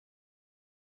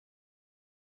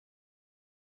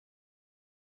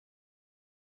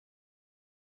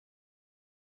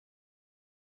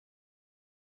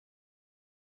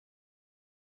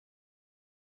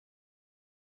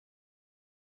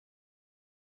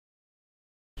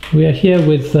We are here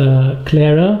with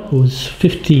Clara, who's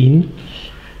 15,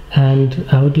 and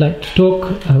I would like to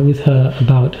talk with her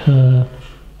about her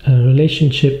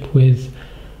relationship with,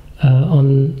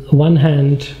 on one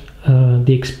hand,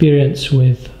 the experience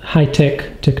with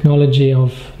high-tech technology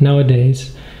of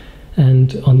nowadays,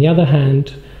 and on the other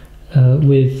hand,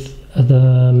 with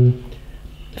the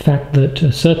fact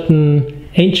that certain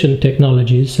ancient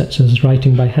technologies, such as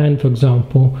writing by hand, for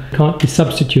example, can't be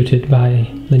substituted by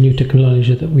the new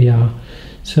technology that we are.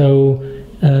 So,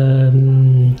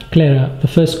 Clara, the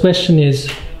first question is,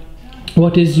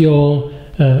 what is your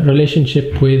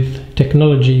relationship with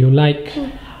technology? You like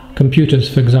computers,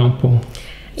 for example.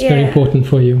 It's very important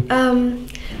for you.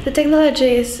 The technology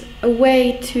is a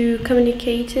way to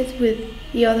communicate it with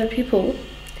the other people,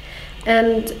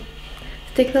 and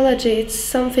technology, it's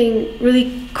something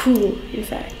really cool. In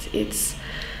fact, it's,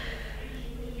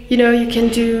 you know, you can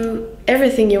do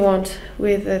everything you want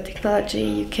with technology.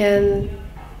 You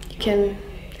can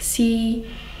see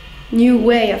new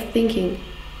way of thinking.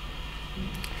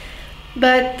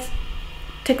 But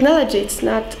technology, it's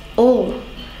not all.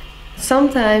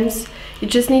 Sometimes you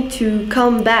just need to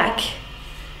come back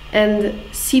and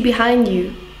see behind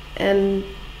you. And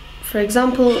for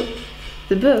example,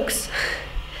 the books.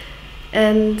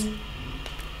 And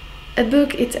a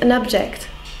book, it's an object.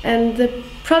 And the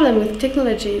problem with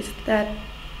technology is that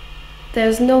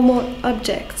there's no more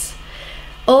objects.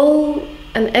 All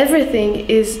and everything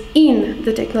is in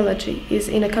the technology, is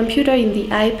in a computer, in the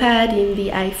iPad, in the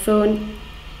iPhone.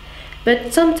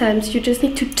 But sometimes you just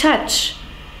need to touch.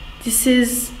 This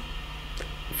is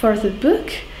for the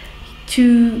book,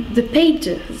 to the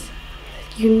pages.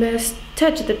 You must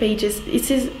touch the pages.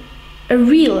 It is a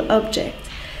real object.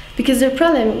 Because the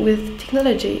problem with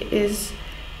technology is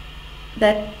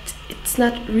that it's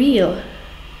not real.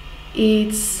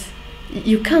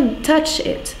 You can't touch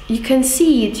it. You can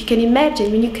see it, you can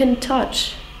imagine, but you can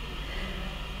touch.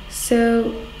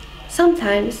 So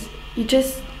sometimes you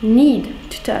just need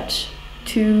to touch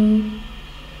to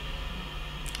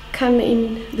come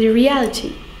in the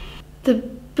reality. The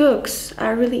books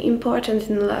are really important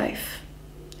in life,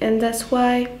 and that's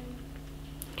why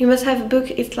you must have a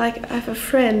book. It's like I have a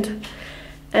friend,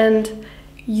 and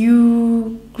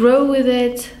you grow with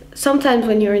it. Sometimes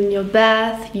when you're in your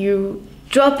bath, you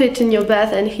drop it in your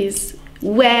bath and he's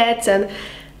wet,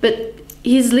 but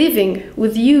he's living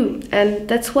with you, and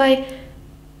that's why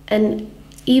an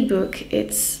e-book,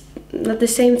 it's not the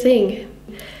same thing,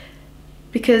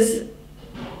 because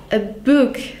a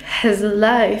book has a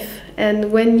life,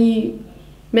 and when you,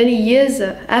 many years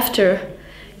after,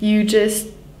 you just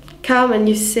come and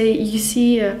you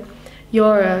see a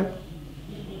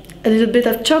little bit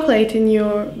of chocolate in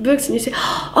your books, and you say,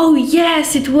 "Oh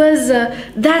yes, it was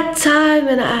that time,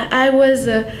 and I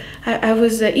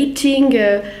was eating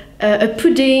a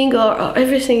pudding or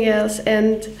everything else."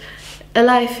 And a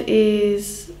life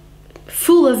is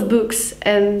full of books,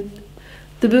 and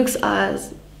the books are,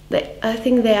 I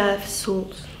think they have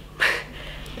souls.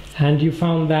 And you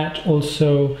found that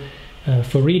also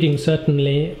for reading,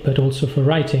 certainly, but also for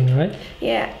writing, right?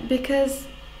 Yeah, because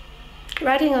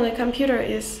writing on a computer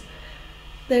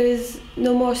there is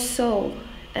no more soul,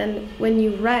 and when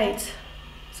you write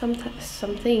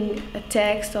something, a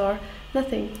text or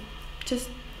nothing, just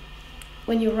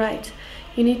when you write,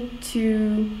 you need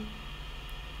to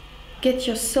get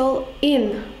your soul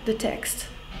in the text.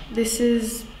 This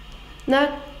is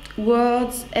not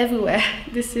words everywhere.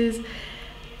 This is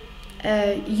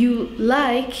you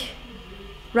like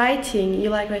writing. You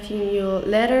like writing your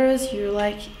letters. You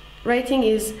like writing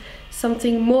is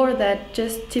something more than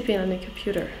just typing on a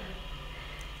computer.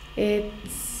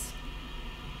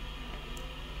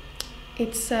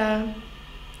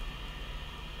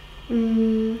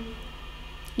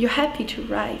 You're happy to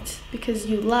write because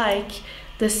you like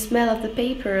the smell of the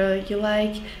paper, you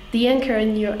like the ink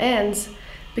in your hands,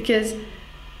 because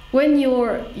when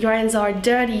your hands are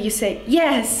dirty, you say,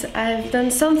 "Yes, I've done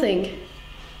something.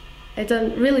 I've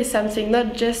done really something,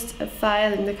 not just a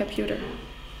file in the computer."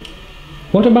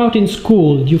 What about in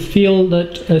school? Do you feel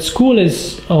that school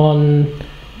is on,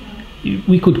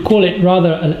 we could call it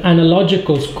rather an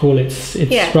analogical school? It's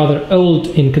rather old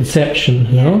in conception,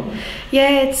 you know?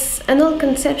 Yeah, it's an old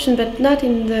conception, but not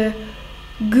in the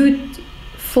good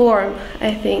form,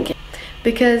 I think.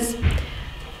 Because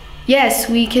yes,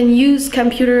 we can use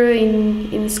computer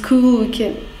in school,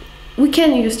 we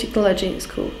can use technology in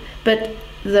school, but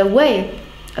the way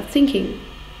of thinking,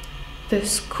 the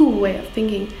school way of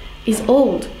thinking, is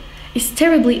old. It's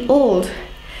terribly old.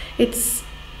 It's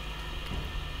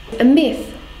a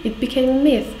myth. It became a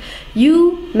myth.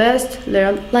 You must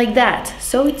learn like that.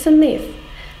 So it's a myth.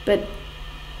 But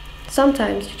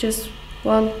sometimes you just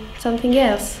want something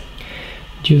else.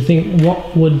 Do you think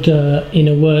what would, in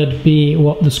a word, be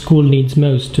what the school needs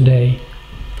most today?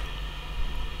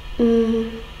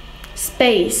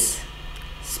 Space.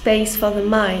 Space for the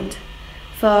mind,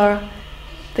 for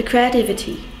the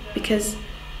creativity, because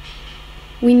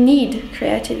we need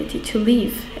creativity to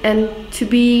live and to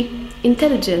be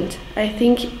intelligent. I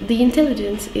think the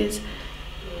intelligence is,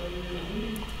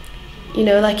 you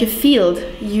know, like a field.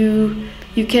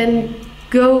 You can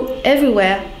go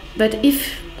everywhere, but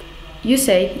if you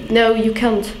say no, you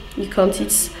can't, you can't.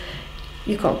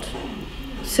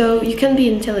 So you can be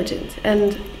intelligent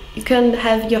and you can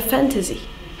have your fantasy.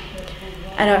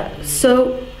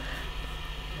 So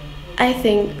I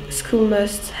think school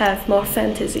must have more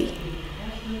fantasy,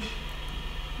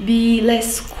 be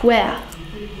less square.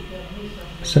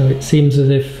 So it seems as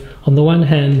if, on the one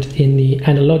hand, in the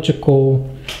analogical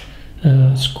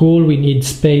school, we need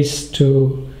space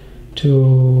to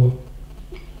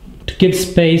give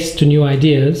space to new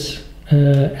ideas,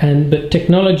 but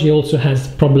technology also has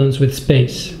problems with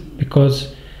space,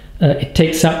 because it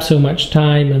takes up so much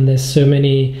time and there's so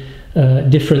many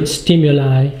different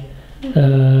stimuli,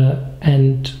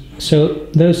 and so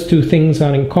those two things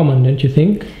are in common, don't you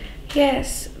think?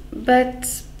 Yes, but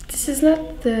this is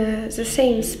not the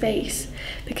same space,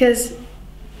 because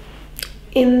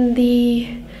in the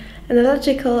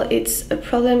analogical it's a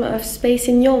problem of space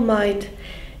in your mind.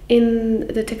 In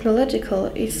the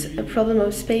technological, it's a problem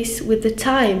of space with the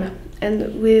time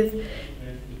and with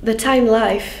the time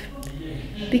life.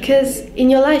 Because in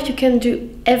your life you can do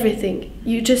everything,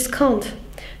 you just can't.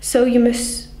 So you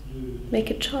must make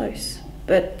a choice.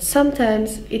 But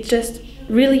sometimes it's just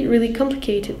really, really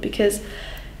complicated, because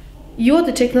you're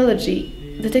the technology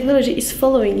is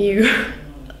following you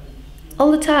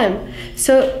all the time.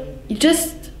 So you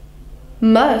just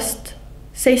must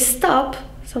say stop.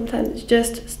 Sometimes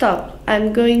just stop.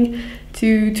 I'm going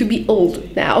to be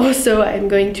old now, so I'm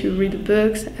going to read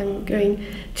books, I'm going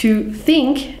to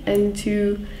think and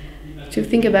to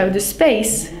think about the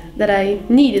space that I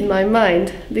need in my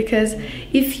mind. Because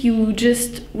if you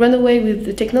just run away with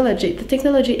the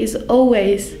technology is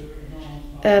always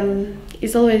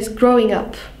growing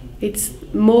up. It's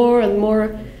more and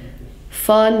more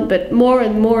fun, but more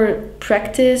and more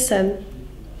practice and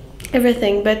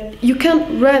everything. But you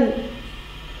can't run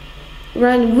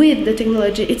with the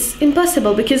technology. It's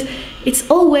impossible, because it's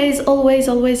always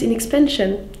in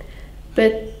expansion,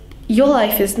 but your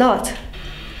life is not.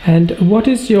 And what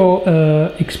is your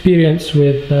experience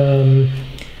with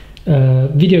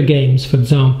video games, for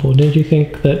example? Don't you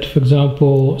think that, for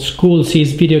example, school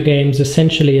sees video games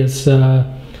essentially as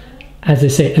they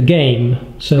say, a game,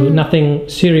 so nothing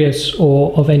serious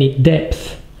or of any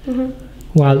depth?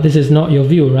 While this is not your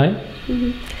view, right?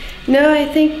 No, I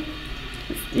think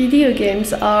video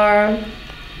games are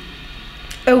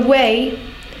a way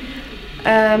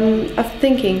of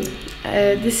thinking.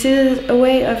 This is a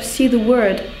way of see the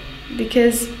world,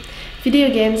 because video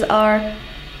games are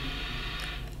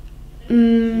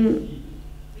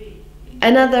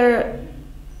another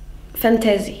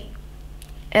fantasy,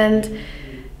 and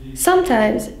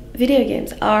sometimes video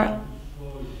games are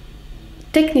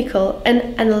technical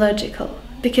and analogical,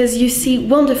 because you see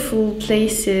wonderful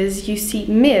places, you see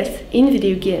myth in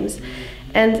video games,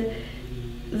 and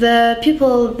the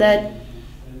people that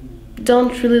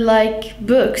don't really like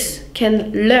books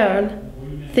can learn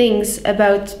things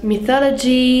about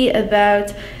mythology,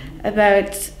 about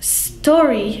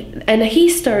story and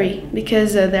history,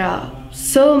 because there are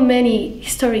so many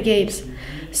history games.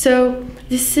 So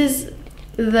this is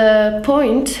the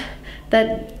point,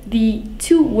 that the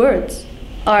two words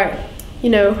are, you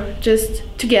know, just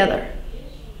together.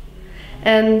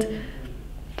 And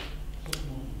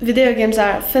video games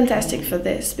are fantastic for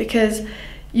this, because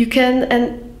you can,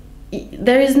 and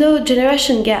there is no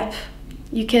generation gap.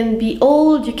 You can be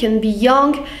old, you can be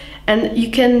young, and you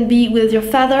can be with your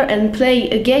father and play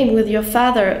a game with your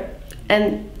father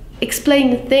and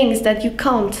explain things that you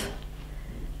can't.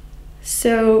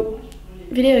 So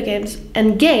video games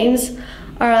and games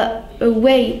are a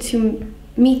way to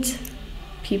meet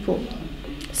people.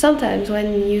 Sometimes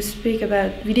when you speak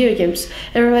about video games,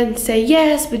 everyone say,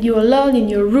 yes, but you're alone in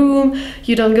your room,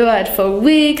 you don't go out for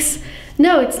weeks.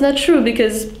 No, it's not true,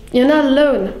 because you're not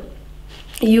alone.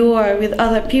 You are with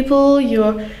other people,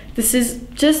 this is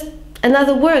just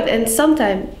another word, and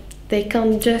sometimes they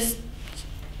can't just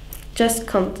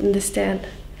can't understand.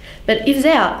 But if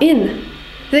they are in,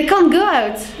 they can't go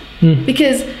out,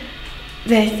 because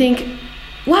they think,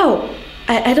 wow,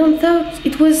 I don't thought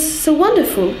it was so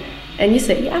wonderful. And you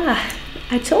say, yeah,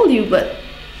 I told you, but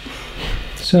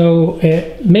So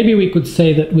maybe we could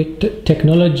say that with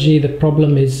technology the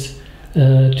problem is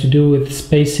to do with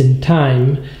space and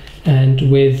time, and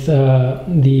with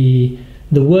the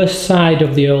worst side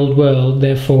of the old world,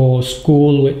 therefore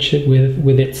school, which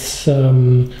with its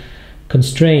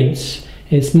constraints,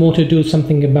 is more to do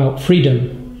something about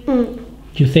freedom.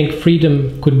 Do you think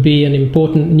freedom could be an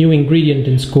important new ingredient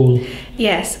in school?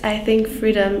 Yes, I think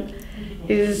freedom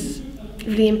is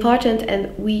really important,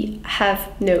 and we have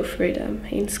no freedom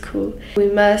in school. We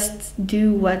must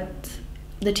do what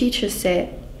the teachers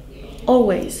say,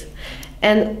 always.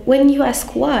 And when you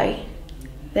ask why,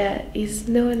 there is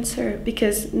no answer,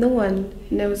 because no one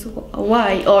knows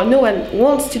why, or no one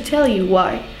wants to tell you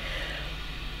why.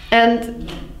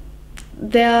 And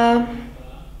there are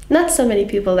not so many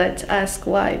people that ask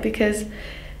why, because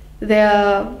they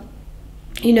are,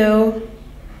 you know,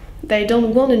 they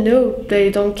don't want to know,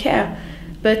 they don't care.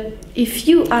 But if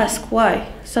you ask why,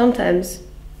 sometimes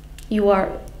you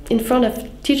are in front of a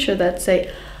teacher that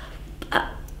say,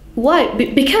 why?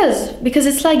 Because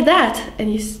it's like that.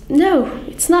 And you no,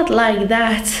 it's not like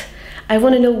that. I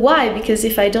want to know why, because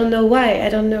if I don't know why, I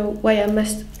don't know why I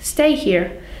must stay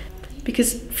here.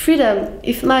 Because freedom,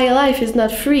 if my life is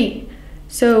not free,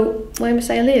 so why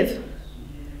must I live?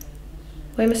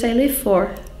 Why must I live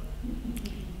for?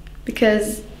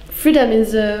 Because freedom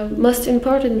is the most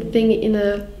important thing in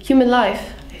a human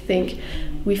life, I think.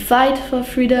 We fight for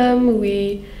freedom,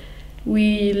 we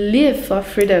live for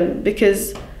freedom,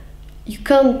 because you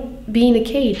can't be in a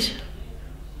cage.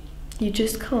 You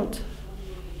just can't.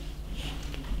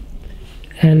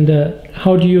 And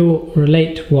how do you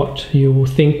relate what you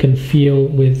think and feel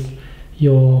with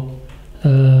your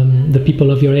the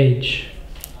people of your age?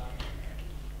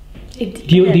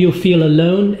 Do you feel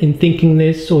alone in thinking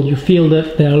this, or do you feel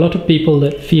that there are a lot of people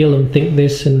that feel and think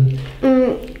this? And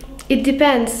it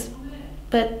depends,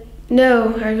 but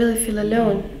no, I really feel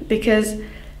alone, because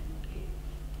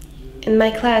in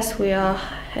my class we are,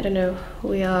 I don't know,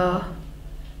 we are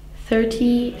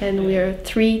 30 and we are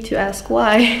 3 to ask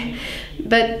why.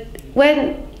 But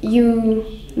when you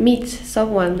meet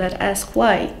someone that asks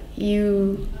why,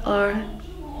 you are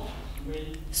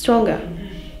stronger,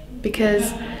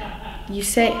 because you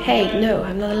say, hey, no,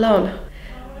 I'm not alone.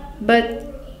 But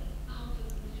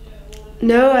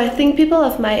no, I think people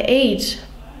of my age,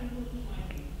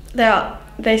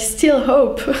 they still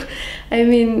hope. I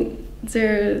mean,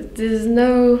 there's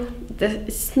no,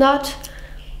 it's not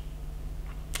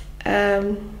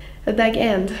a back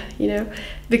end, you know,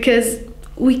 because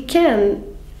we can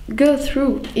go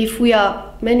through, if we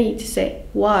are many to say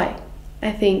why,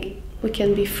 I think we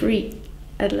can be free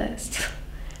at last.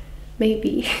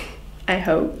 Maybe, I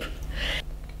hope.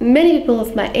 Many people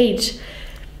of my age,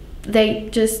 they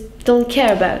just don't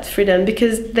care about freedom,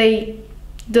 because they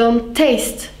don't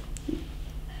taste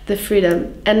the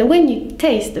freedom. And when you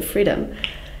taste the freedom,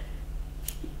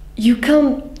 you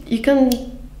can't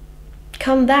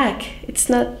come back. It's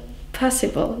not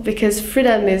possible, because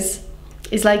freedom is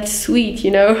like sweet,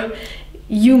 you know.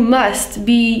 You must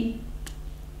be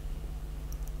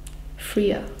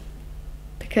freer,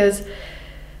 because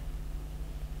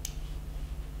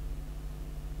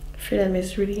freedom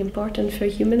is really important for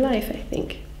human life, I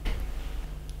think.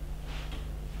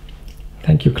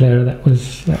 Thank you, Clara. That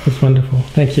was wonderful.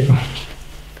 Thank you.